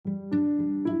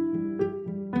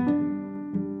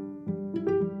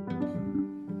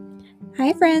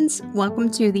Hi, friends.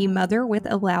 Welcome to the Mother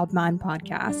with a Loud Mind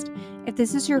podcast. If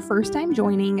this is your first time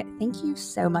joining, thank you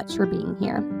so much for being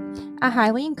here. I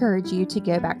highly encourage you to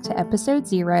go back to episode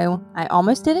 0. I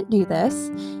almost didn't do this,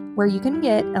 where you can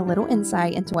get a little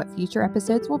insight into what future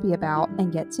episodes will be about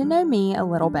and get to know me a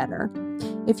little better.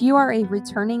 If you are a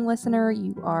returning listener,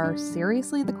 you are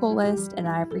seriously the coolest, and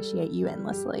I appreciate you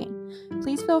endlessly.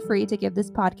 Please feel free to give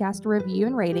this podcast a review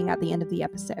and rating at the end of the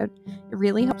episode. It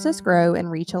really helps us grow and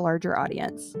reach a larger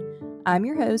audience. I'm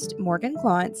your host, Morgan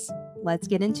Klontz. Let's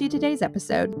get into today's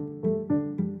episode.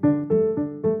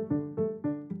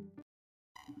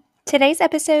 Today's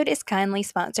episode is kindly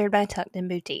sponsored by Tucked In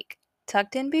Boutique.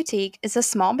 Tucked In Boutique is a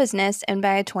small business owned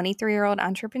by a 23-year-old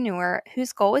entrepreneur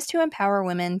whose goal is to empower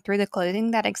women through the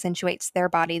clothing that accentuates their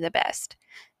body the best.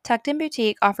 Tucked In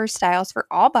Boutique offers styles for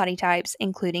all body types,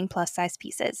 including plus-size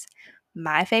pieces.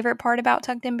 My favorite part about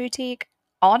Tucked In Boutique?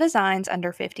 All designs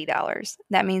under $50.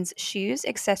 That means shoes,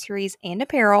 accessories, and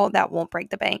apparel that won't break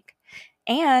the bank.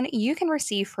 And you can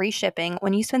receive free shipping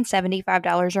when you spend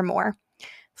 $75 or more.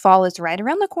 Fall is right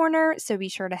around the corner, so be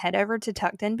sure to head over to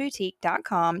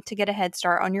tuckedinboutique.com to get a head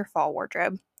start on your fall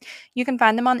wardrobe. You can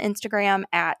find them on Instagram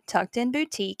at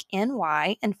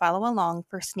tuckedinboutiqueny and follow along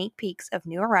for sneak peeks of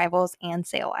new arrivals and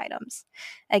sale items.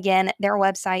 Again, their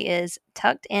website is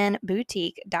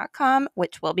tuckedinboutique.com,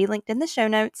 which will be linked in the show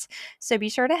notes, so be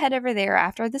sure to head over there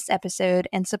after this episode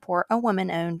and support a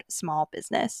woman-owned small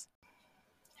business.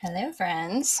 Hello,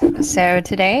 friends. So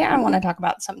today I want to talk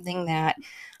about something that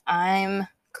I'm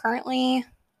currently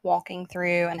walking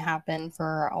through and have been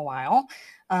for a while,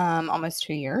 almost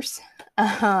 2 years.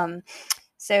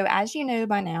 So as you know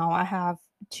by now, I have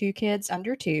 2 kids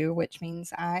under 2, which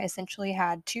means I essentially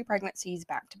had 2 pregnancies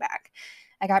back to back.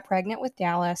 I got pregnant with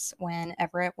Dallas when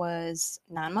Everett was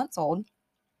 9 months old.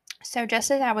 So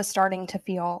just as I was starting to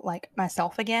feel like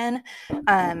myself again,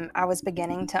 I was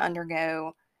beginning to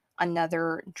undergo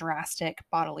another drastic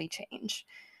bodily change.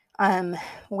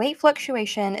 Weight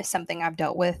fluctuation is something I've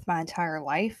dealt with my entire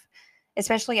life,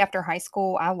 especially after high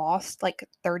school. I lost like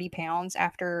 30 pounds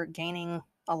after gaining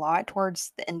a lot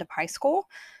towards the end of high school.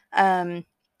 I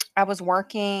was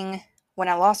working, when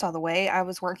I lost all the weight, I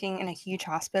was working in a huge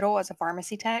hospital as a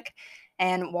pharmacy tech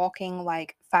and walking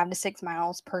like 5 to 6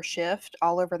 miles per shift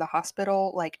all over the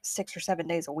hospital, like 6 or 7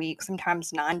 days a week,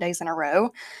 sometimes 9 days in a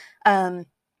row.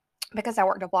 Because I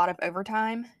worked a lot of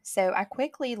overtime. So I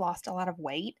quickly lost a lot of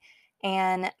weight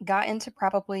and got into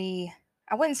probably,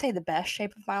 I wouldn't say the best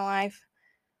shape of my life,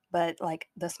 but like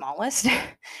the smallest.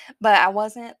 But I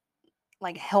wasn't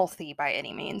like healthy by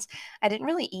any means. I didn't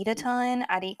really eat a ton.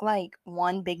 I'd eat like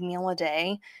one big meal a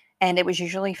day. And it was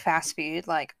usually fast food,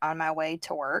 like on my way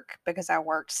to work because I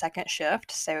worked second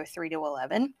shift, so 3 to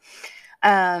 11.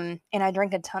 And I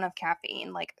drank a ton of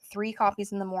caffeine, like 3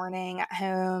 coffees in the morning at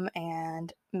home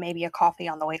and maybe a coffee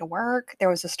on the way to work. There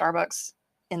was a Starbucks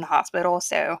in the hospital,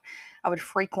 so I would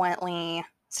frequently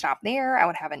stop there. I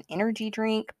would have an energy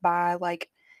drink by like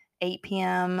 8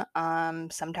 p.m.,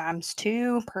 sometimes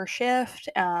 2 per shift.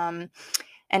 And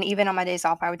even on my days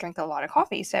off, I would drink a lot of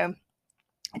coffee. So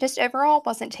I just overall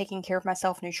wasn't taking care of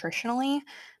myself nutritionally,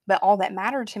 but all that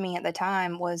mattered to me at the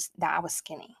time was that I was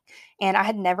skinny. And I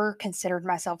had never considered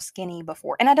myself skinny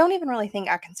before. And I don't even really think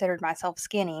I considered myself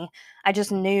skinny. I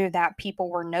just knew that people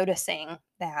were noticing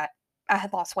that I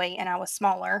had lost weight and I was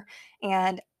smaller.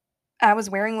 And I was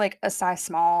wearing like a size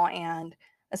small and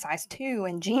a size 2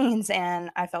 in jeans, and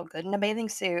I felt good in a bathing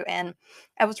suit. And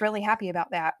I was really happy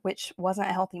about that, which wasn't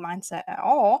a healthy mindset at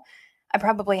all. I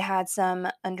probably had some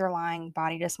underlying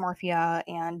body dysmorphia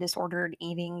and disordered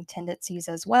eating tendencies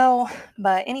as well.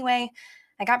 But anyway,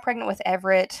 I got pregnant with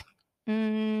Everett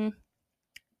 2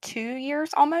 years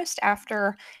almost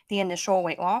after the initial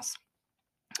weight loss.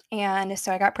 And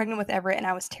so I got pregnant with Everett and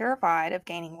I was terrified of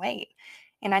gaining weight.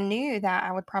 And I knew that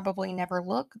I would probably never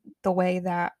look the way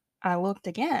that I looked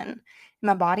again.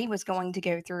 My body was going to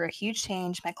go through a huge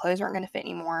change. My clothes weren't going to fit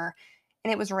anymore.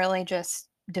 And it was really just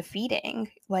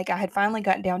defeating. Like I had finally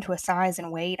gotten down to a size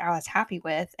and weight I was happy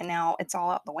with, and now it's all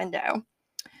out the window.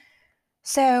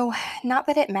 So, not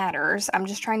that it matters. I'm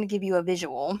just trying to give you a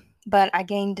visual, but I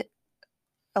gained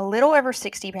a little over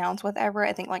 60 pounds with Everett,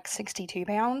 I think like 62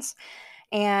 pounds.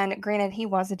 And granted, he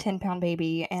was a 10-pound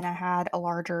baby, and I had a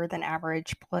larger than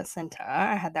average placenta.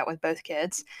 I had that with both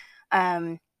kids.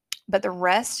 But the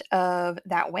rest of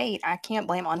that weight, I can't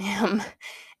blame on him.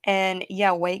 And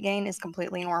yeah, weight gain is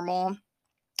completely normal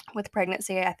with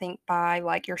pregnancy. I think by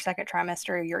like your second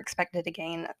trimester, you're expected to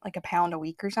gain like a pound a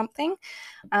week or something.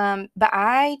 But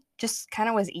I just kind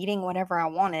of was eating whatever I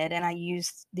wanted, and I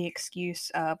used the excuse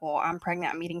of, well, I'm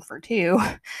pregnant, I'm eating for 2.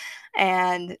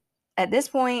 And at this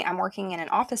point, I'm working in an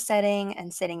office setting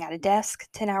and sitting at a desk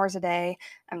 10 hours a day.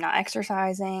 I'm not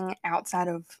exercising outside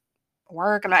of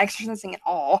work. I'm not exercising at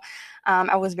all.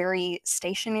 I was very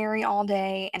stationary all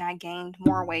day and I gained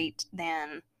more weight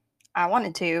than I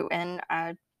wanted to. And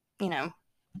you know,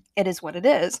 it is what it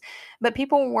is. But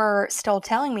people were still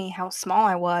telling me how small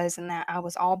I was and that I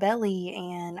was all belly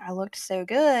and I looked so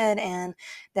good and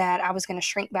that I was going to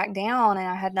shrink back down and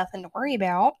I had nothing to worry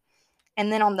about.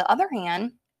 And then on the other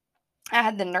hand, I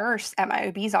had the nurse at my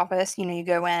OB's office. You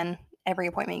go in every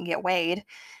appointment, you get weighed.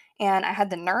 And I had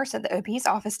the nurse at the OB's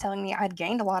office telling me I had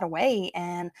gained a lot of weight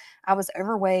and I was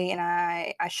overweight and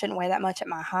I shouldn't weigh that much at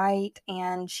my height.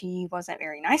 And she wasn't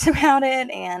very nice about it.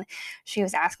 And she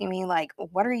was asking me, like,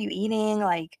 what are you eating?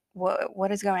 Like,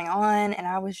 what is going on? And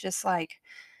I was just like,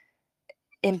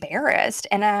 embarrassed,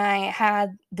 and I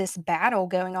had this battle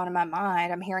going on in my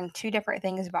mind. I'm hearing two different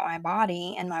things about my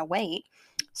body and my weight.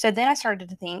 So then I started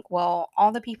to think, well,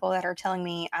 all the people that are telling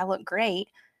me I look great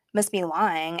must be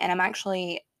lying, and I'm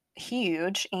actually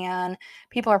huge, and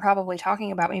people are probably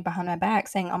talking about me behind my back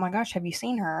saying, "Oh my gosh, have you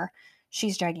seen her?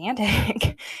 She's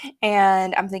gigantic."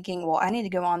 And I'm thinking, well, I need to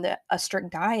go on a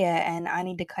strict diet and I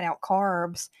need to cut out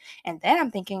carbs. And then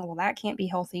I'm thinking, well, that can't be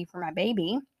healthy for my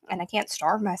baby and I can't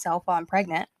starve myself while I'm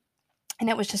pregnant. And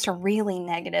it was just a really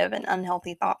negative and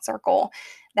unhealthy thought circle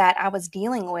that I was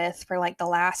dealing with for like the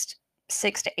last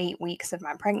 6 to 8 weeks of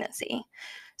my pregnancy.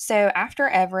 So after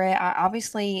Everett, I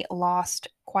obviously lost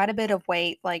quite a bit of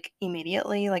weight, like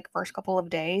immediately, like first couple of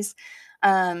days.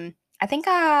 I think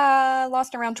I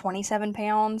lost around 27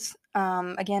 pounds.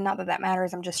 Again, not that that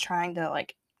matters. I'm just trying to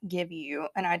like give you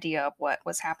an idea of what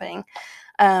was happening.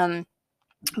 Um,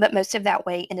 but most of that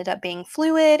weight ended up being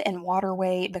fluid and water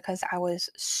weight because I was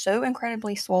so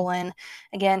incredibly swollen.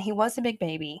 Again, he was a big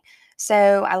baby.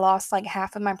 So I lost like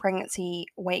half of my pregnancy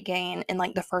weight gain in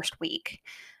like the first week.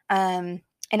 And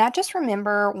I just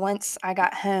remember once I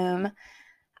got home,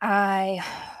 I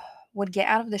would get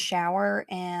out of the shower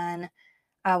and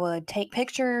I would take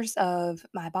pictures of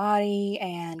my body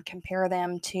and compare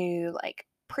them to like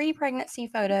pre pregnancy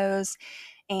photos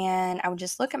and I would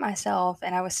just look at myself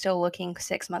and I was still looking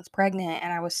 6 months pregnant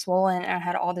and I was swollen and I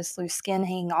had all this loose skin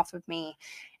hanging off of me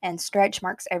and stretch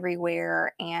marks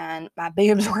everywhere and my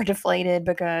boobs were deflated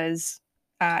because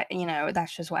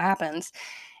that's just what happens.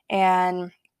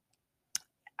 And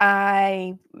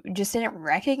I just didn't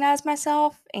recognize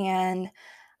myself and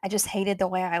I just hated the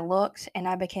way I looked and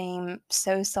I became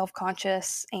so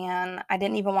self-conscious and I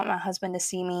didn't even want my husband to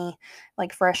see me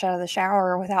like fresh out of the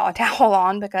shower without a towel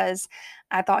on because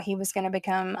I thought he was going to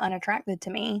become unattracted to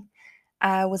me.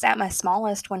 I was at my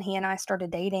smallest when he and I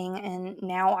started dating and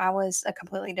now I was a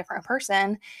completely different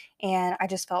person and I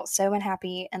just felt so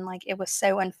unhappy and like it was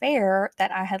so unfair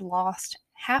that I had lost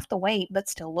half the weight but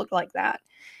still looked like that.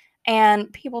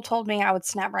 And people told me I would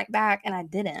snap right back, and I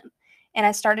didn't. And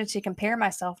I started to compare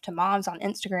myself to moms on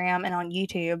Instagram and on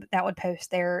YouTube that would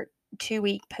post their 2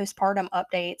 week postpartum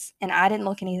updates, and I didn't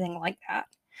look anything like that.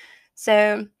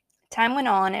 So time went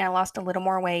on, and I lost a little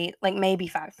more weight, like maybe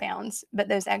 5 pounds, but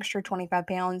those extra 25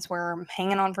 pounds were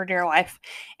hanging on for dear life.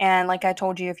 And like I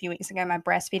told you a few weeks ago, my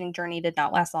breastfeeding journey did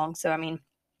not last long. So, I mean,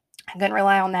 I couldn't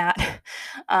rely on that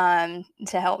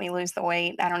to help me lose the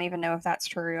weight. I don't even know if that's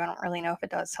true. I don't really know if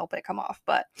it does help it come off,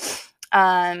 but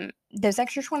those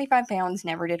extra 25 pounds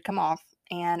never did come off.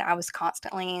 And I was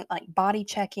constantly like body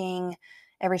checking.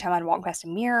 Every time I'd walk past a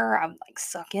mirror, I would like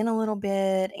suck in a little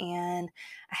bit. And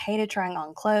I hated trying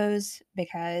on clothes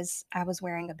because I was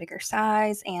wearing a bigger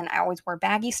size and I always wore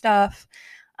baggy stuff.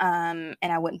 And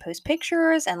I wouldn't post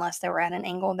pictures unless they were at an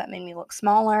angle that made me look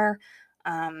smaller.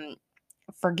 Um,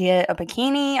 Forget a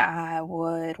bikini, I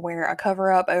would wear a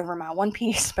cover up over my one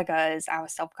piece because I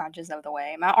was self-conscious of the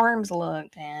way my arms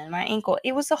looked and my ankle.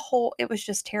 It was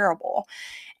just terrible.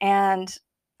 And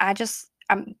I'm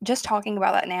just talking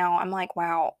about that now. I'm like,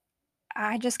 wow,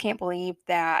 I just can't believe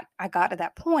that I got to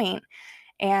that point.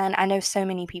 And I know so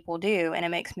many people do, and it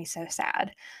makes me so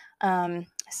sad.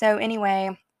 So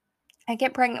anyway, I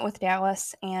get pregnant with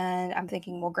Dallas and I'm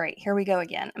thinking, well, great, here we go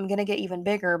again. I'm going to get even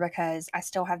bigger because I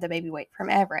still have the baby weight from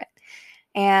Everett.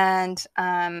 And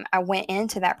I went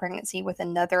into that pregnancy with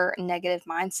another negative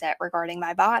mindset regarding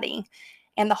my body.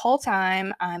 And the whole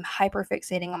time, I'm hyper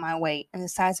fixating on my weight and the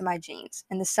size of my jeans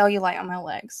and the cellulite on my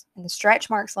legs and the stretch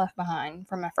marks left behind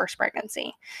from my first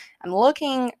pregnancy. I'm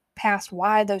looking past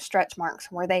why those stretch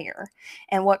marks were there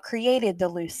and what created the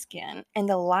loose skin and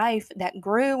the life that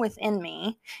grew within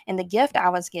me and the gift I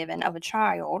was given of a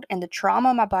child and the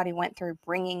trauma my body went through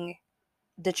bringing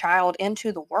the child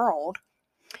into the world.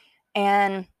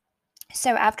 And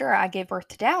so after I gave birth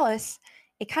to Dallas,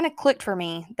 it kind of clicked for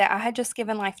me that I had just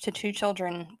given life to 2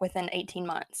 children within 18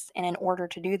 months, and in order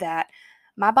to do that,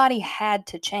 my body had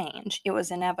to change. It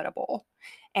was inevitable,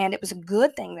 and it was a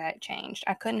good thing that it changed.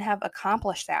 I couldn't have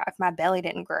accomplished that if my belly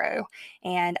didn't grow,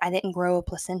 and I didn't grow a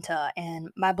placenta, and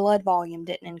my blood volume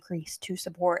didn't increase to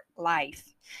support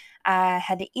life. I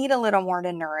had to eat a little more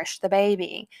to nourish the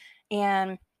baby,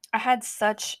 and I had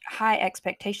such high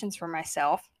expectations for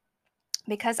myself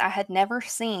because I had never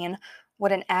seen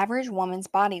what an average woman's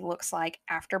body looks like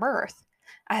after birth.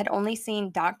 I had only seen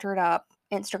doctored up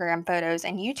Instagram photos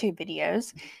and YouTube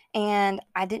videos, and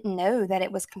I didn't know that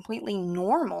it was completely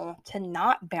normal to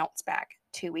not bounce back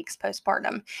 2 weeks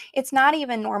postpartum. It's not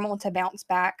even normal to bounce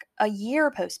back a year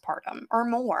postpartum or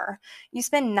more. You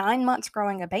spend 9 months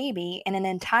growing a baby and an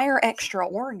entire extra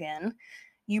organ.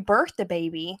 You birth the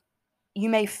baby, you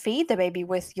may feed the baby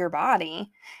with your body,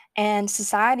 and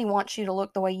society wants you to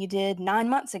look the way you did 9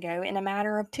 months ago in a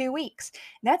matter of 2 weeks.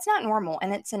 That's not normal,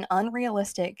 and it's an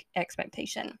unrealistic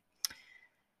expectation.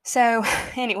 So,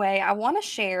 anyway, I want to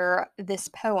share this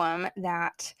poem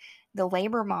that the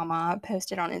Labor Mama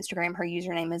posted on Instagram. Her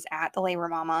username is at the Labor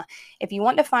Mama. If you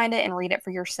want to find it and read it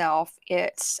for yourself,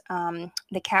 it's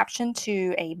the caption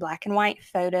to a black and white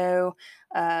photo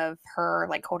of her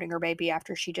like holding her baby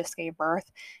after she just gave birth.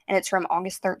 And it's from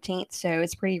August 13th, so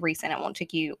it's pretty recent. It won't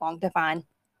take you long to find.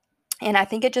 And I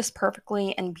think it just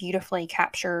perfectly and beautifully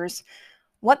captures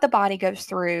what the body goes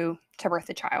through to birth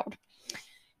a child.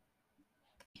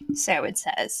 So it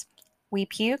says, we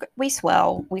puke, we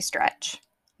swell, we stretch,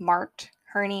 marked,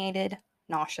 herniated,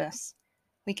 nauseous.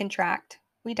 We contract,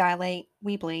 we dilate,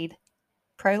 we bleed,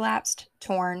 prolapsed,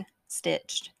 torn,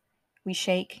 stitched. We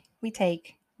shake, we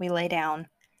take, we lay down,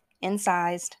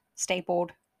 incised,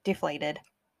 stapled, deflated.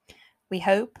 We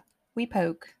hope, we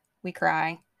poke, we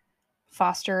cry,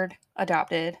 fostered,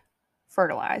 adopted,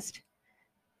 fertilized.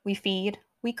 We feed,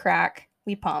 we crack,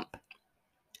 we pump,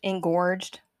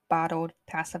 engorged, bottled,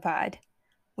 pacified.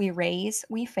 We raise,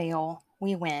 we fail,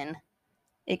 we win.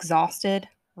 Exhausted,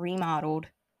 remodeled,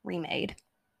 remade.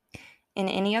 In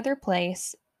any other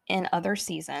place, in other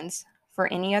seasons,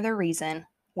 for any other reason,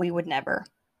 we would never.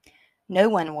 No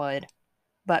one would,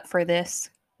 but for this,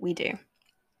 we do.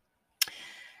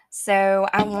 So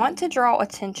I want to draw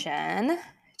attention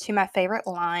to my favorite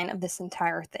line of this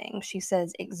entire thing. She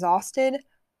says, exhausted,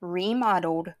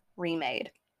 remodeled,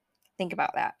 remade. Think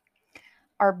about that.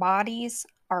 Our bodies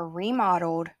are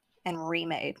remodeled and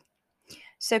remade.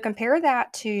 So compare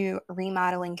that to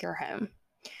remodeling your home.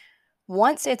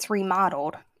 Once it's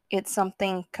remodeled, it's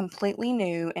something completely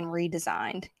new and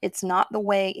redesigned. It's not the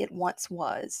way it once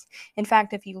was. In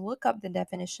fact, if you look up the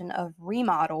definition of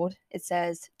remodeled, it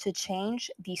says to change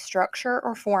the structure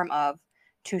or form of,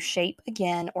 to shape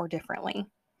again or differently.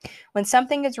 When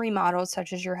something is remodeled,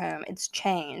 such as your home, it's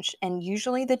changed, and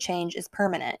usually the change is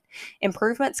permanent.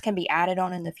 Improvements can be added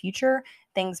on in the future.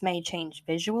 Things may change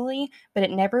visually, but it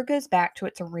never goes back to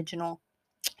its your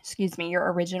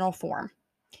original form.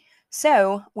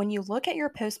 So, when you look at your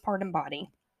postpartum body,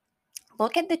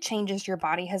 look at the changes your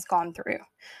body has gone through,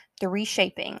 the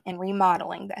reshaping and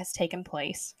remodeling that has taken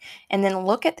place, and then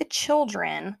look at the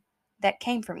children that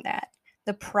came from that,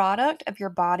 the product of your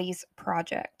body's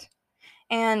project.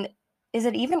 And is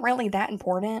it even really that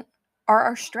important? Are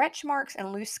our stretch marks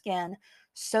and loose skin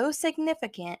so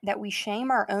significant that we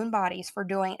shame our own bodies for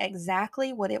doing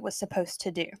exactly what it was supposed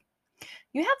to do?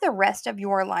 You have the rest of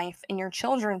your life and your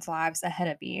children's lives ahead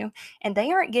of you, and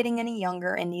they aren't getting any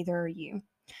younger, and neither are you.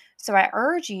 So I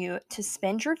urge you to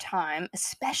spend your time,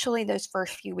 especially those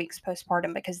first few weeks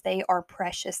postpartum, because they are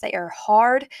precious. They are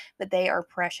hard, but they are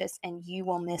precious, and you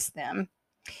will miss them.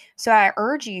 So I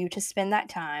urge you to spend that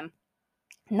time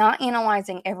not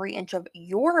analyzing every inch of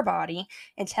your body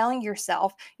and telling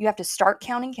yourself you have to start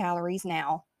counting calories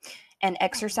now and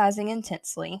exercising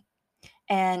intensely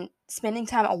and spending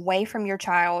time away from your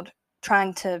child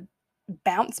trying to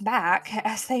bounce back,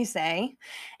 as they say,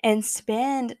 and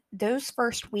spend those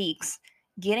first weeks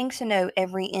getting to know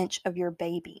every inch of your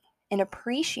baby and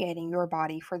appreciating your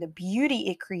body for the beauty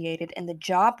it created and the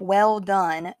job well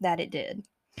done that it did.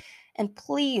 And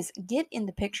please get in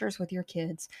the pictures with your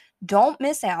kids. Don't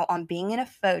miss out on being in a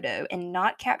photo and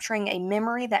not capturing a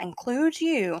memory that includes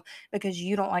you because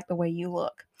you don't like the way you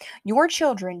look. Your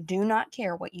children do not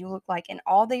care what you look like, and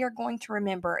all they are going to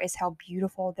remember is how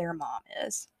beautiful their mom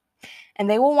is. And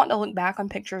they will want to look back on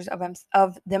pictures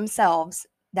of themselves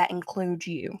that include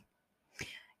you.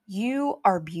 You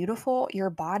are beautiful. Your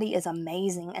body is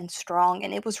amazing and strong,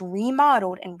 and it was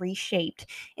remodeled and reshaped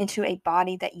into a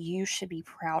body that you should be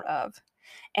proud of.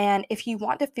 And if you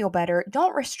want to feel better,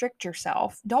 don't restrict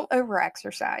yourself. Don't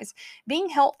overexercise. Being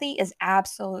healthy is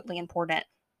absolutely important.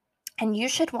 And you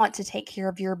should want to take care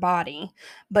of your body,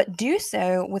 but do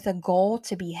so with a goal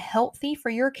to be healthy for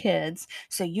your kids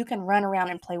so you can run around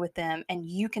and play with them and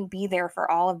you can be there for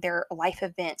all of their life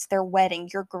events, their wedding,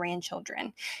 your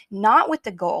grandchildren, not with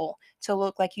the goal to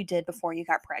look like you did before you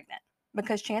got pregnant,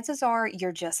 because chances are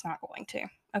you're just not going to.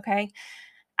 Okay.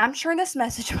 I'm sure this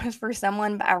message was for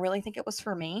someone, but I really think it was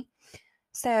for me.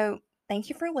 So thank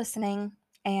you for listening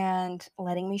and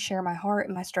letting me share my heart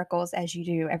and my struggles as you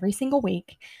do every single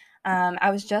week. I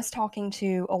was just talking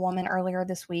to a woman earlier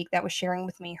this week that was sharing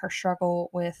with me her struggle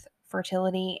with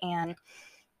fertility. And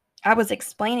I was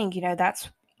explaining, that's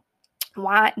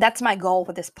my goal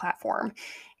with this platform,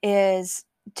 is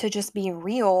to just be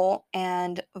real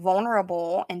and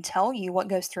vulnerable and tell you what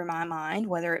goes through my mind,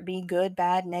 whether it be good,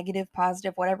 bad, negative,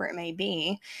 positive, whatever it may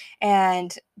be,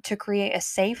 and to create a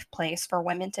safe place for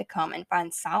women to come and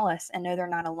find solace and know they're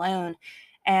not alone.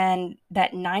 And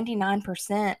that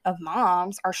 99% of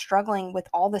moms are struggling with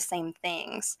all the same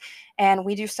things. And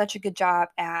we do such a good job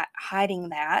at hiding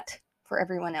that for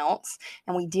everyone else,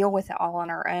 and we deal with it all on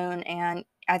our own. And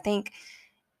I think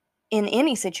in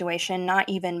any situation, not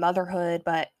even motherhood,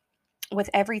 but with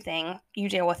everything you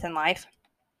deal with in life,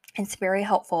 it's very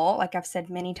helpful, like I've said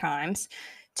many times,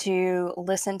 to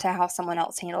listen to how someone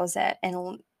else handles it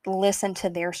and listen to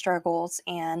their struggles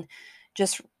and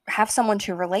just have someone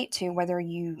to relate to, whether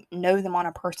you know them on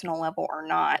a personal level or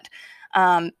not.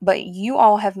 But you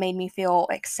all have made me feel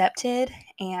accepted,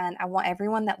 and I want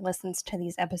everyone that listens to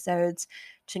these episodes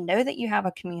to know that you have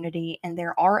a community and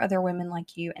there are other women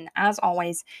like you. And as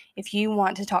always, if you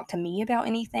want to talk to me about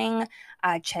anything,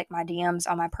 I check my DMs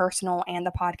on my personal and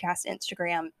the podcast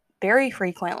Instagram very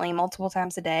frequently, multiple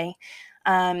times a day.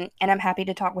 And I'm happy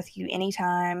to talk with you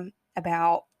anytime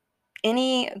about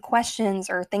any questions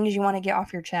or things you want to get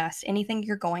off your chest, anything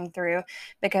you're going through,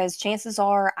 because chances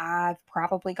are I've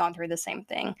probably gone through the same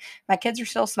thing. My kids are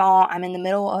still small. I'm in the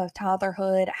middle of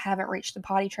toddlerhood. I haven't reached the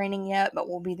potty training yet, but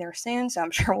we'll be there soon. So I'm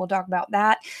sure we'll talk about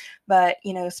that. But,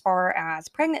 as far as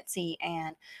pregnancy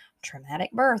and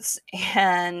traumatic births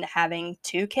and having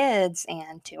 2 kids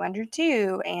and 2 under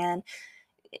 2 and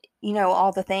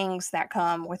all the things that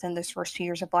come within those first 2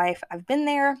 years of life, I've been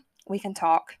there. We can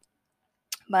talk.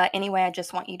 But anyway, I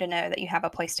just want you to know that you have a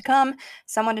place to come,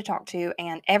 someone to talk to,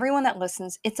 and everyone that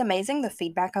listens. It's amazing the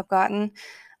feedback I've gotten.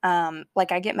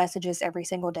 Like, I get messages every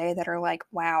single day that are like,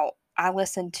 wow, I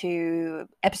listened to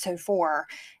episode 4,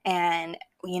 and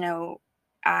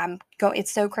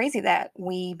it's so crazy that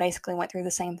we basically went through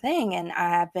the same thing, and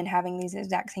I've been having these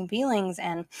exact same feelings.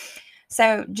 And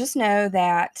so just know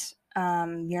that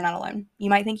you're not alone. You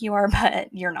might think you are,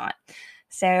 but you're not.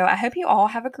 So I hope you all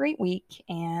have a great week,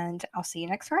 and I'll see you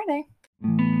next Friday.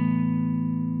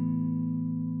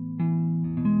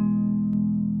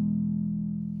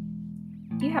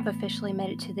 You have officially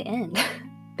made it to the end.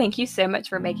 Thank you so much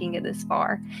for making it this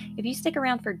far. If you stick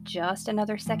around for just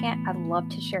another second, I'd love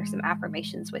to share some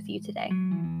affirmations with you today.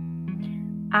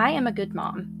 I am a good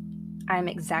mom. I am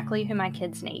exactly who my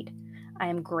kids need. I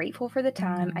am grateful for the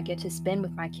time I get to spend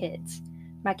with my kids.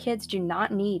 My kids do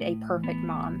not need a perfect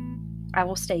mom. I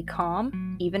will stay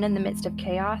calm, even in the midst of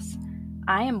chaos.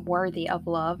 I am worthy of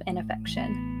love and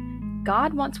affection.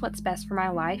 God wants what's best for my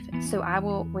life, so I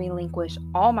will relinquish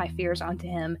all my fears onto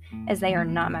Him, as they are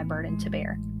not my burden to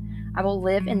bear. I will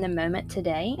live in the moment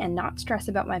today and not stress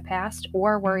about my past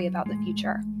or worry about the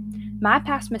future. My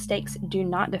past mistakes do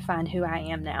not define who I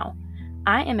am now.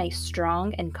 I am a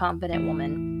strong and confident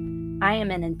woman. I am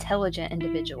an intelligent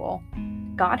individual.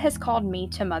 God has called me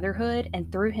to motherhood,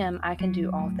 and through Him I can do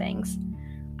all things.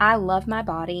 I love my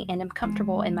body and am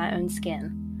comfortable in my own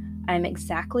skin. I am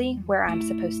exactly where I'm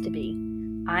supposed to be.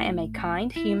 I am a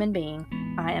kind human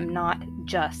being. I am not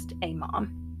just a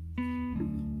mom.